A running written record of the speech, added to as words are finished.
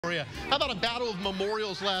How about a battle of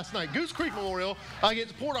memorials last night? Goose Creek Memorial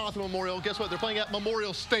against Port Arthur Memorial. Guess what? They're playing at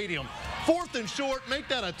Memorial Stadium. 4th and short, make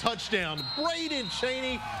that a touchdown. Braden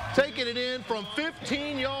Cheney taking it in from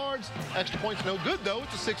 15 yards. Extra points no good, though.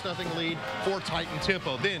 It's a 6-0 lead for Titan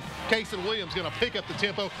Tempo. Then Kason Williams going to pick up the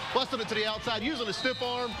tempo, busting it to the outside, using his stiff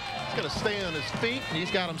arm. He's going to stay on his feet, and he's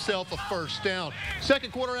got himself a first down.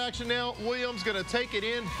 Second quarter action now. Williams going to take it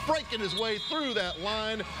in, breaking his way through that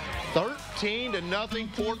line.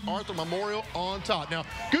 13-0 Port Arthur Memorial on top. Now,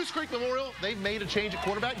 Goose Creek Memorial, they've made a change at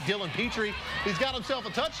quarterback. Dylan Petrie, he's got himself a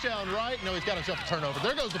touchdown, right? No, he's got himself a turnover.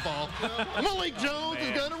 There goes the ball. Malik Jones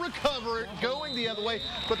is going to recover it, going the other way.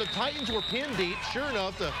 But the Titans were pinned deep. Sure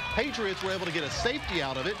enough, the Patriots were able to get a safety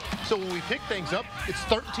out of it. So when we pick things up, it's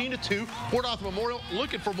 13-2. Port Arthur Memorial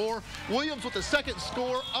looking for more. Williams with the second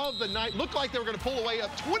score of the night. Looked like they were going to pull away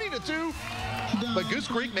up 20-2. But Goose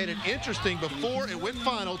Creek made it interesting before it went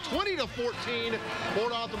final. 20-14.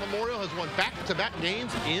 Port Arthur Memorial has won back-to-back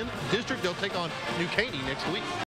games in district. They'll take on New Caney next week.